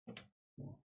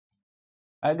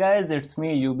Hi guys, it's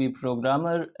me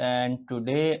UBprogrammer, and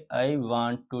today I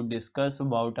want to discuss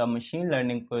about a machine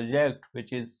learning project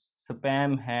which is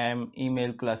spam ham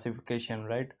email classification,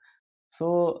 right?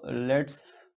 So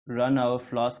let's run our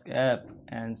Flask app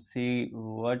and see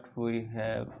what we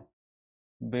have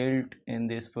built in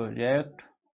this project.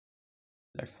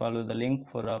 Let's follow the link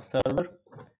for our server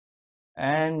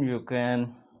and you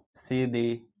can see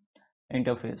the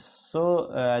interface.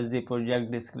 So as the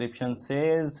project description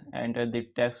says, enter the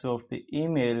text of the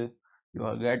email you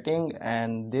are getting,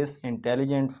 and this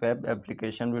intelligent web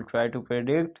application will try to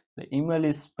predict the email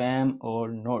is spam or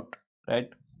not, right?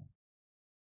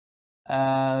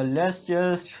 Let's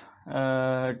just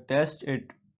test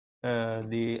it,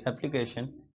 the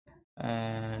application.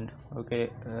 And okay,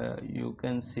 you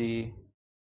can see,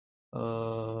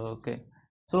 okay,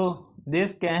 so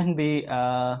this can be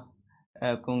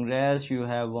congrats, you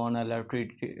have won a lottery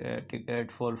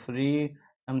ticket for free,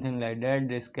 something like that.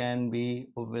 This can be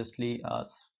obviously a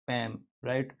spam,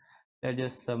 right? Let's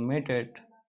just submit it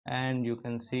and you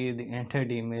can see the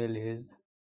entered email is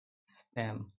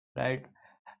spam, right?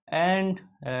 And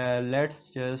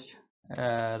let's just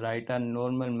write a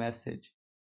normal message.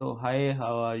 So hi,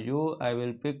 how are you, I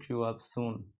will pick you up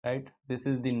soon, right? This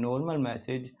is the normal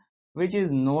message which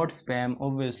is not spam.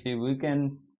 Obviously we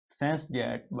can sense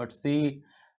that, but see,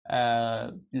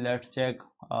 let's check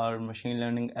our machine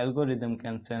learning algorithm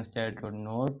can sense that or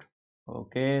not.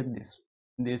 Okay,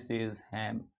 this is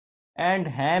ham, and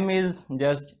ham is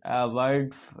just a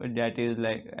word that is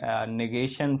like a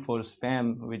negation for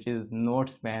spam, which is not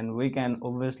spam. We can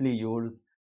obviously use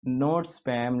not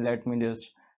spam. Let me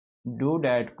just do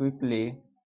that quickly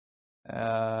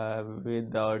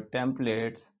with our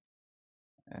templates,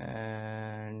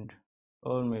 and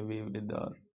or maybe with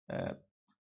our app,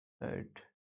 right?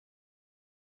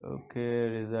 Okay,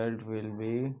 result will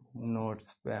be not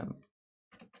spam.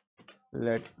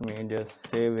 Let me just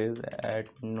save is at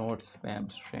not spam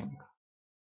string,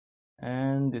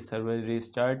 and the server is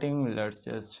restarting. Let's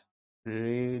just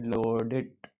reload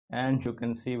it and you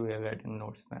can see we are getting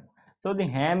not spam. So the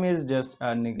ham is just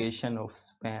a negation of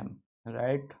spam,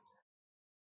 right?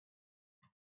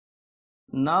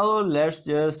 Now let's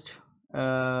just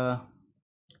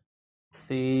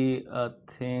see a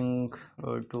thing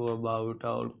or two about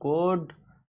our code.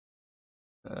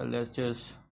 Let's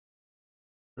just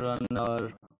run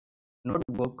our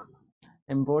notebook,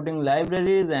 importing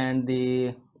libraries and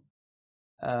the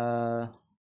uh,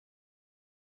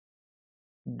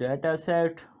 data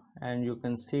set, and you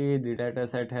can see the data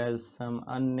set has some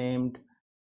unnamed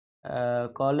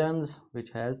columns which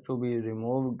has to be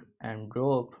removed and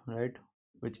dropped, right?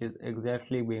 Which is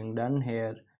exactly being done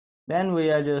here. Then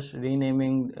we are just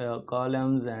renaming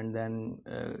columns, and then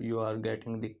you are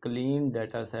getting the clean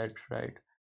data set, right?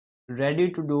 Ready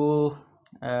to do,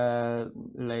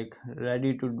 like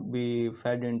ready to be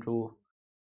fed into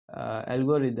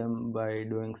algorithm by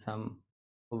doing some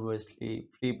obviously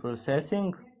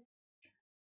pre-processing.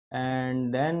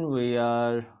 And then we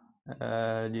are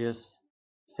just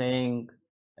saying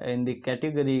in the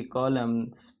category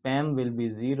column spam will be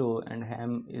 0 and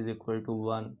ham is equal to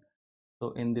 1.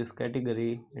 So in this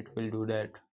category it will do that,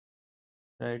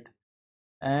 right?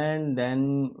 And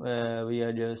then we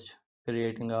are just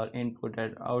creating our input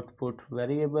and output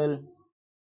variable.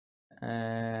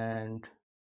 And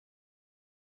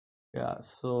yeah,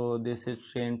 so this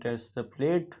is train test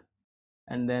split.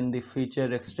 And then the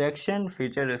feature extraction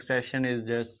is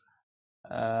just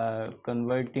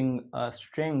converting a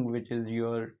string, which is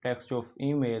your text of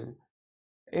email,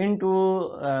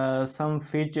 into some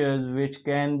features which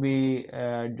can be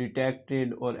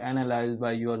detected or analyzed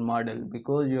by your model,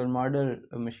 because your model,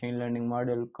 machine learning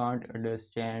model, can't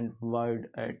understand what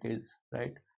it is,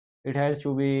 right? It has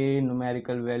to be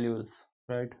numerical values,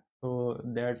 right? So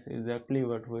that's exactly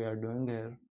what we are doing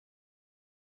here.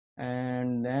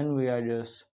 And then we are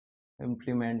just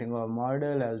implementing our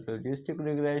model as logistic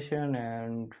regression,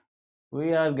 and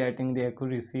we are getting the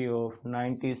accuracy of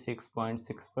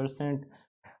 96.6%,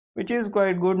 which is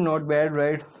quite good, not bad,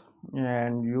 right?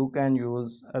 And you can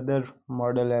use other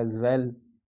model as well,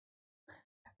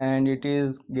 and it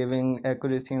is giving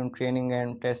accuracy on training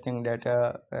and testing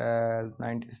data as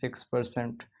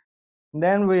 96%.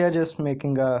 Then we are just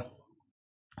making a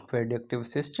predictive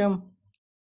system.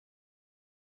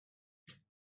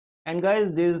 And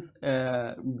guys, this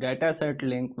data set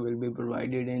link will be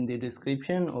provided in the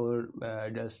description, or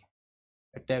just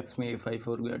text me if I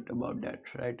forget about that,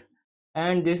 right?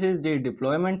 And this is the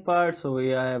deployment part. So we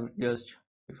have just,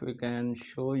 if we can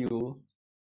show you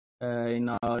in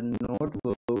our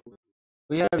notebook,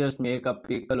 we have just make a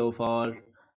pickle of our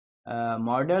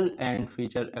model and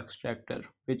feature extractor,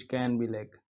 which can be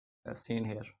like seen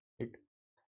here, right?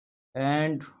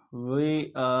 And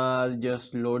we are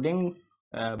just loading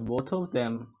both of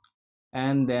them,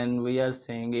 and then we are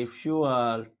saying if you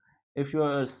are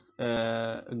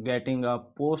getting a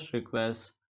post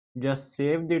request, just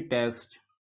save the text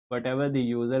whatever the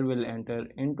user will enter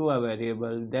into a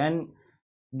variable, then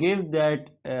give that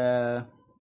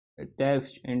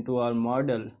text into our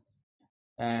model,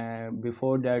 and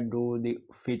before that do the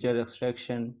feature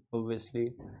extraction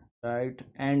obviously, right?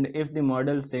 And if the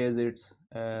model says it's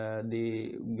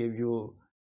the give you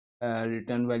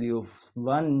return value of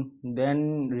 1,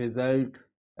 then result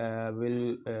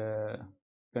will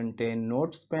contain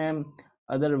not spam,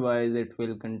 otherwise it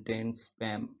will contain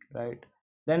spam, right?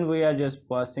 Then we are just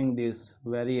passing this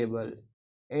variable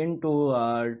into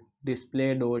our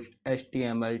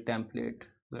display.html template.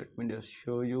 Let me just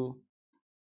show you.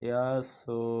 Yeah,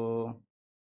 so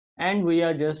and we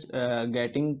are just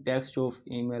getting text of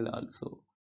email also,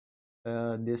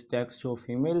 this text of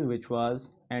email which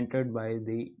was entered by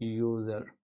the user,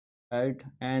 right?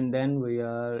 And then we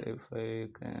are, if I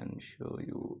can show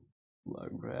you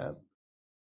word wrap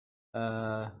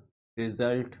uh,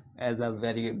 result as a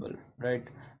variable, right?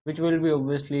 Which will be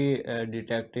obviously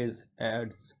detected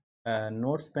as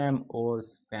not spam or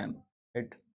spam,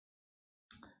 right?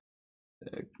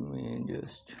 Let me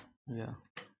just, yeah,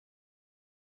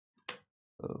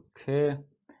 okay.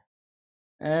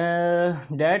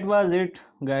 That was it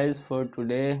guys for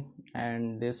today,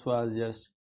 and this was just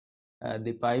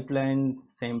the pipeline,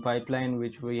 same pipeline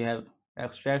which we have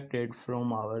extracted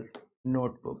from our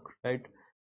notebook, right?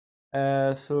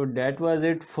 So that was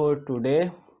it for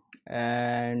today,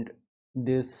 and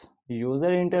this user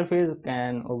interface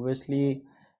can obviously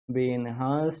be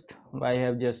enhanced. I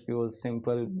have just used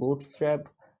simple bootstrap,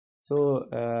 so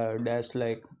that's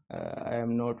like I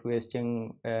am not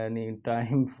wasting any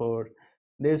time for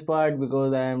this part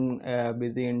because I am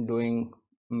busy in doing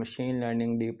machine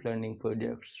learning, deep learning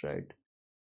projects, right?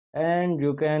 And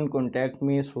you can contact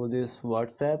me through this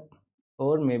WhatsApp,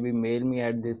 or maybe mail me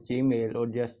at this Gmail, or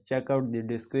just check out the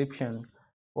description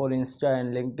for Insta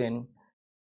and LinkedIn,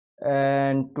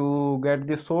 and to get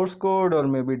the source code, or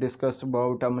maybe discuss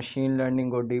about a machine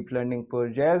learning or deep learning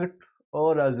project,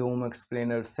 or a Zoom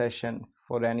explainer session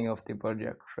for any of the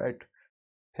projects, right?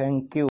 Thank you.